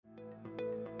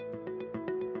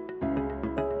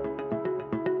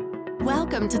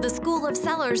Welcome to the School of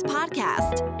Sellers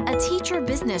podcast, a teacher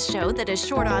business show that is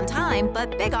short on time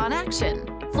but big on action.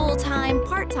 Full-time,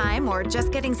 part-time, or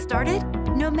just getting started?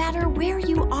 No matter where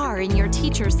you are in your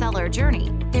teacher-seller journey,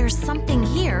 there's something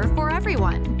here for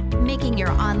everyone, making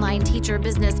your online teacher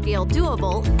business feel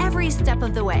doable every step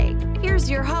of the way. Here's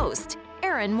your host,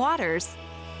 Erin Waters.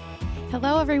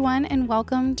 Hello, everyone, and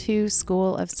welcome to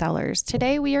School of Sellers.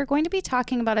 Today, we are going to be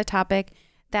talking about a topic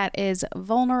that is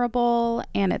vulnerable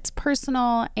and it's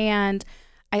personal, and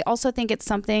I also think it's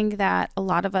something that a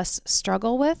lot of us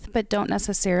struggle with but don't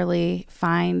necessarily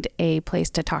find a place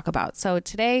to talk about. So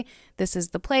today, this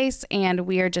is the place, and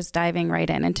we are just diving right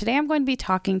in. And today I'm going to be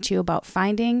talking to you about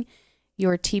finding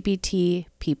your TPT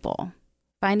people,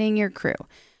 finding your crew.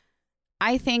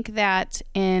 I think that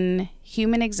in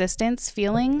human existence,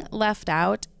 feeling left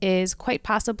out is quite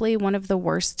possibly one of the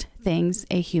worst things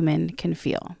a human can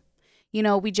feel. You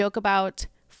know, we joke about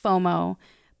FOMO,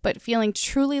 but feeling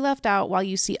truly left out while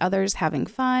you see others having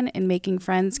fun and making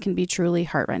friends can be truly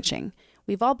heart-wrenching.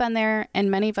 We've all been there,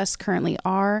 and many of us currently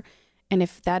are. And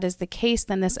if that is the case,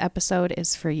 then this episode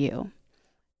is for you.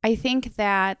 I think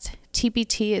that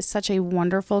TPT is such a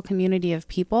wonderful community of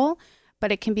people,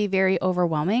 but it can be very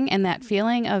overwhelming. And that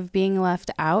feeling of being left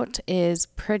out is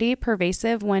pretty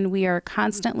pervasive when we are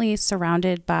constantly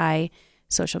surrounded by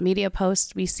social media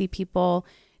posts. We see people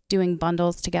doing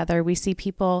bundles together. We see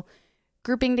people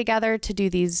grouping together to do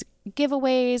these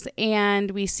giveaways,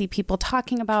 and we see people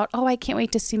talking about, oh, I can't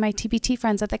wait to see my TPT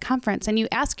friends at the conference. And you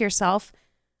ask yourself,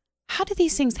 how do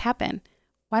these things happen?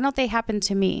 Why don't they happen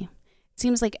to me? It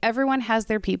seems like everyone has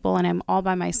their people and I'm all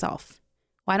by myself.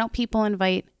 Why don't people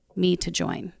invite me to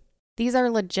join? These are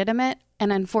legitimate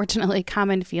and unfortunately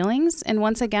common feelings. And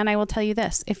once again, I will tell you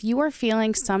this, if you are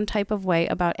feeling some type of way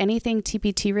about anything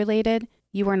TPT related,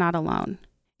 you are not alone.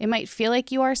 It might feel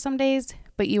like you are some days,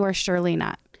 but you are surely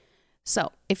not.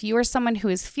 So if you are someone who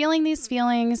is feeling these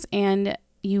feelings and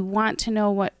you want to know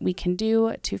what we can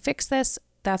do to fix this,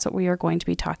 that's what we are going to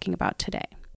be talking about today.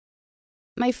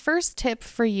 My first tip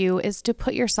for you is to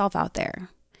put yourself out there.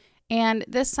 And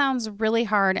this sounds really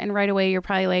hard, and right away you're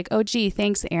probably like, oh gee,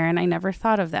 thanks, Erin. I never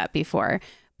thought of that before.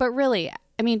 But really,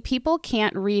 I mean, people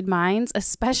can't read minds,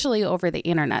 especially over the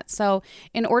internet. So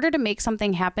in order to make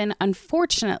something happen,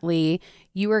 unfortunately,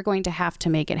 you are going to have to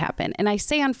make it happen. And I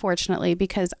say unfortunately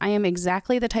because I am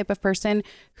exactly the type of person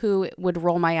who would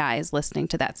roll my eyes listening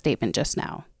to that statement just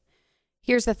now.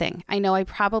 Here's the thing. I know I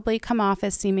probably come off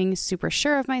as seeming super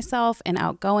sure of myself and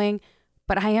outgoing,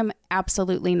 but I am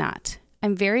absolutely not.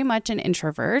 I'm very much an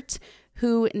introvert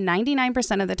who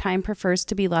 99% of the time prefers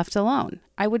to be left alone.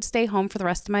 I would stay home for the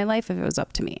rest of my life if it was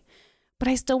up to me, but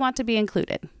I still want to be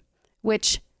included,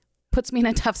 which puts me in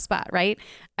a tough spot, right?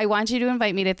 I want you to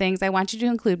invite me to things. I want you to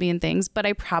include me in things, but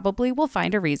I probably will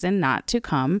find a reason not to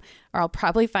come, or I'll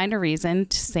probably find a reason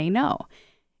to say no.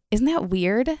 Isn't that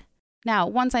weird? Now,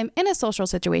 once I'm in a social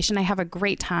situation, I have a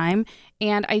great time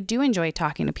and I do enjoy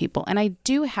talking to people and I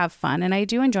do have fun and I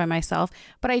do enjoy myself,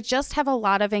 but I just have a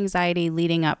lot of anxiety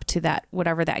leading up to that,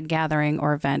 whatever that gathering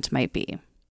or event might be.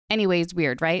 Anyways,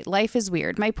 weird, right? Life is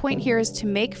weird. My point here is to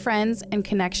make friends and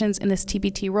connections in this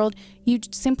TPT world. You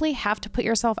simply have to put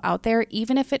yourself out there,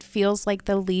 even if it feels like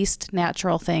the least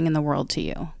natural thing in the world to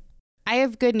you. I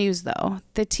have good news though.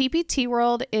 The TPT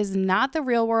world is not the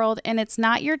real world, and it's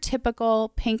not your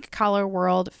typical pink collar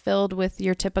world filled with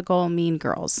your typical mean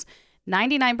girls.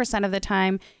 99% of the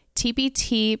time,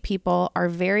 TPT people are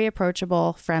very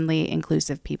approachable, friendly,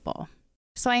 inclusive people.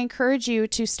 So I encourage you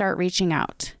to start reaching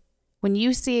out. When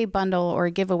you see a bundle or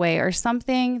a giveaway or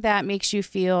something that makes you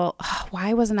feel, oh,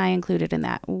 why wasn't I included in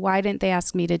that? Why didn't they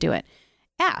ask me to do it?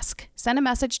 Ask. Send a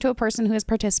message to a person who is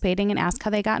participating and ask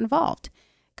how they got involved.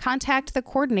 Contact the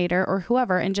coordinator or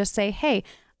whoever and just say, hey,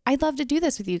 I'd love to do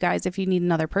this with you guys. If you need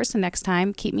another person next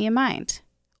time, keep me in mind.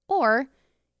 Or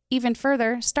even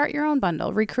further, start your own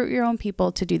bundle, recruit your own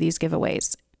people to do these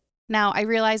giveaways. Now, I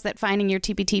realize that finding your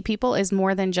TPT people is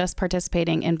more than just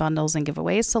participating in bundles and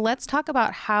giveaways. So let's talk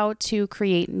about how to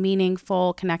create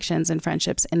meaningful connections and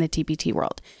friendships in the TPT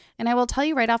world. And I will tell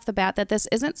you right off the bat that this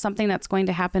isn't something that's going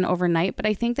to happen overnight, but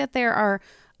I think that there are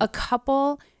a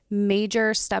couple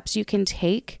major steps you can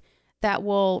take that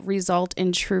will result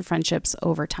in true friendships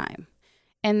over time.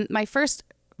 And my first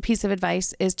piece of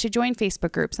advice is to join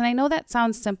Facebook groups. And I know that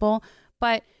sounds simple,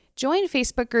 but join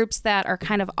Facebook groups that are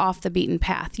kind of off the beaten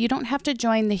path. You don't have to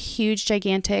join the huge,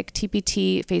 gigantic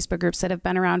TPT Facebook groups that have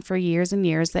been around for years and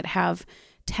years that have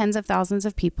tens of thousands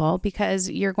of people, because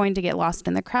you're going to get lost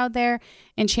in the crowd there.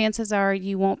 And chances are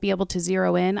you won't be able to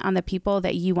zero in on the people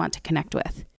that you want to connect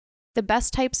with. The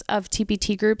best types of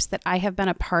TPT groups that I have been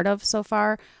a part of so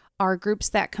far are groups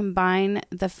that combine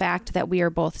the fact that we are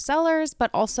both sellers,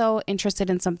 but also interested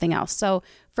in something else. So,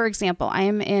 for example, I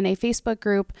am in a Facebook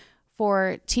group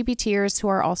for TPTers who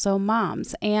are also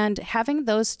moms, and having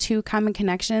those two common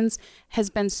connections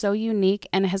has been so unique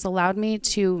and has allowed me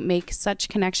to make such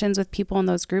connections with people in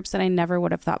those groups that I never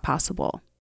would have thought possible.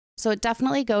 So it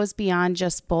definitely goes beyond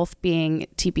just both being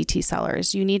TPT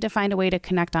sellers. You need to find a way to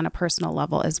connect on a personal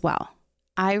level as well.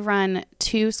 I run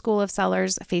 2 School of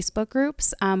Sellers Facebook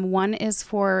groups. One is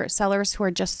for sellers who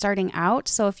are just starting out.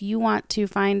 So if you want to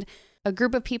find a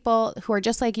group of people who are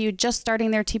just like you, just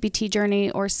starting their TPT journey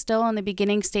or still in the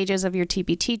beginning stages of your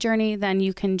TPT journey, then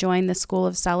you can join the School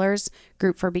of Sellers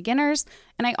group for beginners.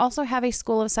 And I also have a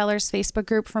School of Sellers Facebook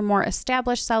group for more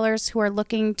established sellers who are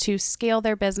looking to scale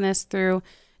their business through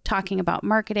talking about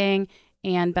marketing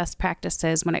and best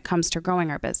practices when it comes to growing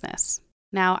our business.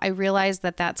 Now, I realize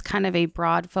that that's kind of a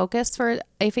broad focus for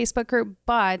a Facebook group,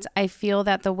 but I feel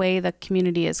that the way the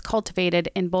community is cultivated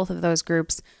in both of those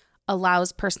groups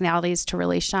allows personalities to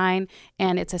really shine,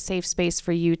 and it's a safe space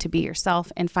for you to be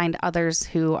yourself and find others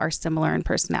who are similar in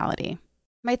personality.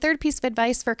 My third piece of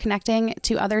advice for connecting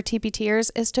to other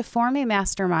TPTers is to form a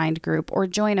mastermind group or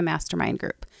join a mastermind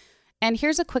group. And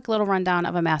here's a quick little rundown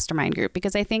of a mastermind group,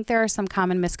 because I think there are some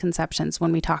common misconceptions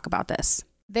when we talk about this.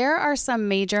 There are some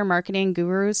major marketing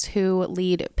gurus who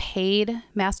lead paid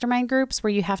mastermind groups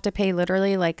where you have to pay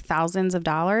literally like thousands of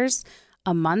dollars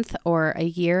a month or a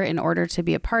year in order to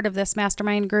be a part of this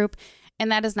mastermind group. And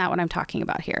that is not what I'm talking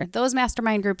about here. Those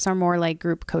mastermind groups are more like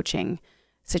group coaching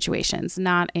situations,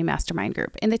 not a mastermind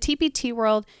group. In the TPT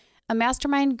world, a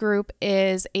mastermind group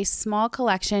is a small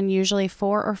collection, usually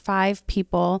 4 or 5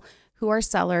 people who are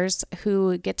sellers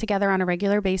who get together on a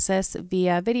regular basis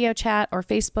via video chat or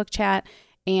Facebook chat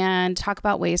and talk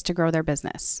about ways to grow their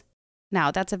business. Now,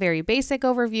 that's a very basic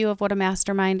overview of what a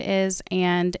mastermind is.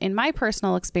 And in my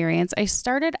personal experience, I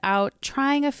started out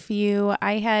trying a few.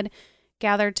 I had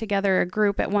gathered together a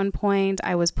group at one point.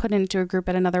 I was put into a group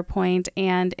at another point.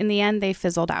 And in the end, they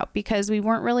fizzled out because we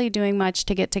weren't really doing much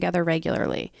to get together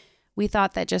regularly. We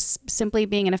thought that just simply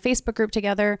being in a Facebook group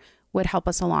together would help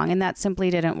us along, and that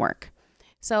simply didn't work.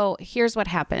 So here's what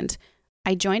happened.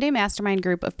 I joined a mastermind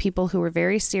group of people who were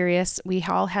very serious. We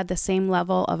all had the same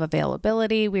level of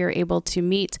availability. We were able to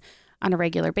meet on a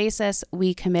regular basis.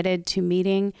 We committed to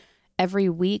meeting every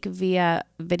week via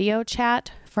video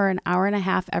chat for an hour and a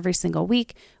half every single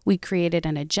week. We created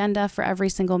an agenda for every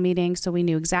single meeting so we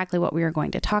knew exactly what we were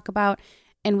going to talk about.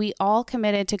 And we all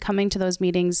committed to coming to those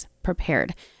meetings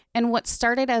prepared. And what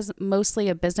started as mostly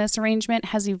a business arrangement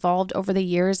has evolved over the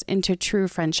years into true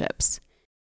friendships.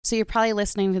 So you're probably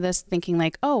listening to this thinking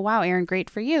like, oh, wow, Erin,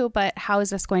 great for you, but how is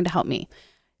this going to help me?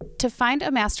 To find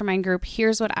a mastermind group,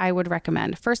 here's what I would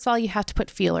recommend. First of all, you have to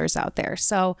put feelers out there.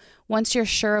 So once you're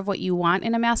sure of what you want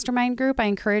in a mastermind group, I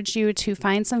encourage you to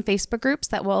find some Facebook groups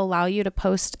that will allow you to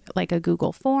post like a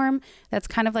Google form. That's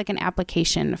kind of like an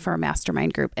application for a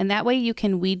mastermind group. And that way you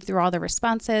can weed through all the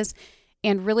responses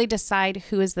and really decide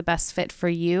who is the best fit for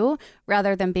you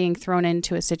rather than being thrown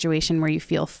into a situation where you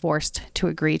feel forced to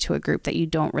agree to a group that you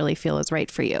don't really feel is right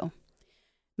for you.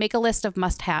 Make a list of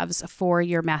must-haves for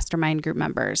your mastermind group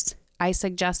members. I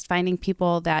suggest finding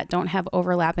people that don't have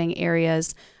overlapping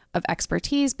areas of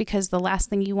expertise because the last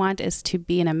thing you want is to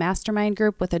be in a mastermind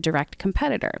group with a direct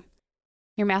competitor.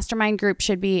 Your mastermind group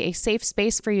should be a safe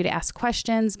space for you to ask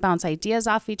questions, bounce ideas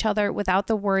off each other without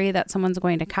the worry that someone's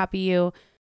going to copy you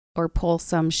or pull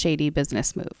some shady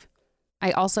business move.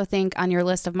 I also think on your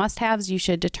list of must-haves, you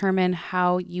should determine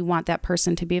how you want that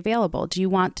person to be available. Do you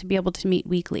want to be able to meet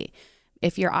weekly?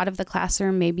 If you're out of the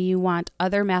classroom, maybe you want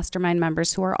other mastermind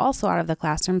members who are also out of the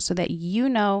classroom so that you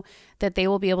know that they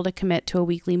will be able to commit to a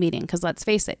weekly meeting. Because let's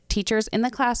face it, teachers in the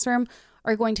classroom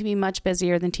are going to be much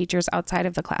busier than teachers outside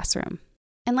of the classroom.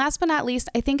 And last but not least,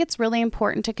 I think it's really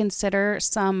important to consider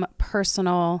some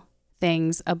personal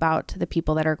things about the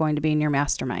people that are going to be in your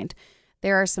mastermind.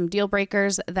 There are some deal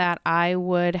breakers that I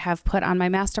would have put on my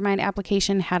mastermind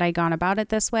application had I gone about it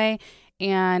this way.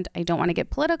 And I don't want to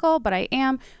get political, but I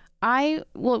am. I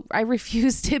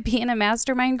refuse to be in a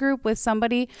mastermind group with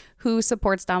somebody who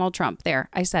supports Donald Trump. There,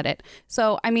 I said it.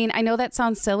 So, I mean, I know that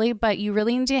sounds silly, but you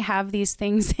really need to have these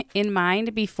things in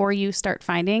mind before you start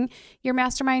finding your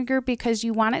mastermind group because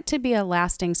you want it to be a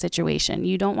lasting situation.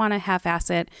 You don't want to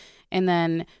half-ass it and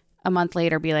then a month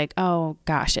later be like, oh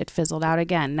gosh, it fizzled out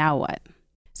again. Now what?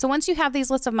 So once you have these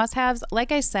lists of must-haves,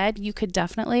 like I said, you could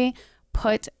definitely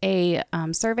put a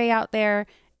survey out there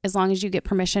as long as you get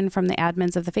permission from the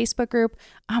admins of the Facebook group.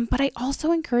 But I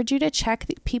also encourage you to check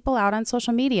people out on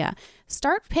social media.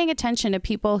 Start paying attention to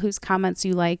people whose comments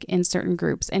you like in certain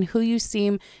groups and who you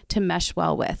seem to mesh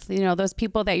well with. You know, those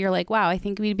people that you're like, wow, I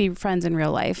think we'd be friends in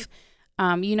real life.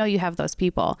 You have those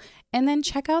people. And then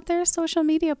check out their social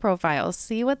media profiles,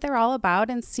 see what they're all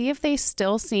about, and see if they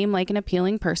still seem like an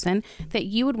appealing person that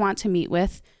you would want to meet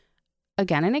with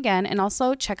again and again. And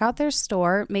also check out their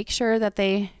store. Make sure that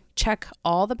they check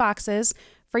all the boxes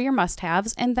for your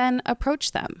must-haves, and then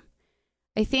approach them.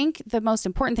 I think the most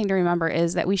important thing to remember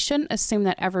is that we shouldn't assume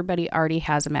that everybody already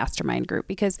has a mastermind group,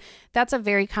 because that's a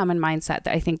very common mindset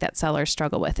that I think that sellers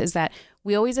struggle with, is that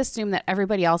we always assume that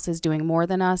everybody else is doing more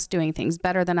than us, doing things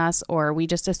better than us, or we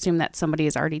just assume that somebody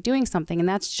is already doing something, and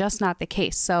that's just not the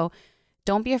case. So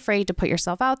don't be afraid to put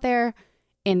yourself out there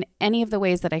in any of the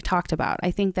ways that I talked about.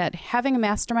 I think that having a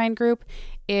mastermind group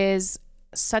is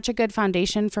such a good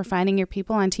foundation for finding your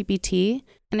people on TPT.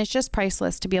 And it's just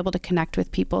priceless to be able to connect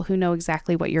with people who know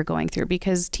exactly what you're going through,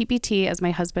 because TPT, as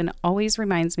my husband always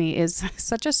reminds me, is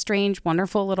such a strange,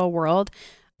 wonderful little world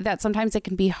that sometimes it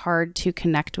can be hard to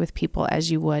connect with people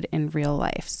as you would in real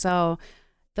life. So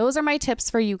those are my tips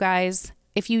for you guys.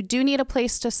 If you do need a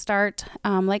place to start,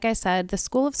 like I said, the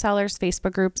School of Sellers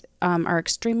Facebook groups are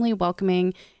extremely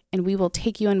welcoming, and we will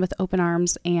take you in with open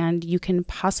arms, and you can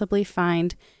possibly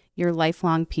find your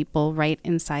lifelong people right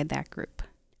inside that group.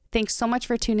 Thanks so much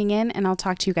for tuning in, and I'll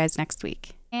talk to you guys next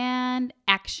week. And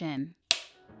action.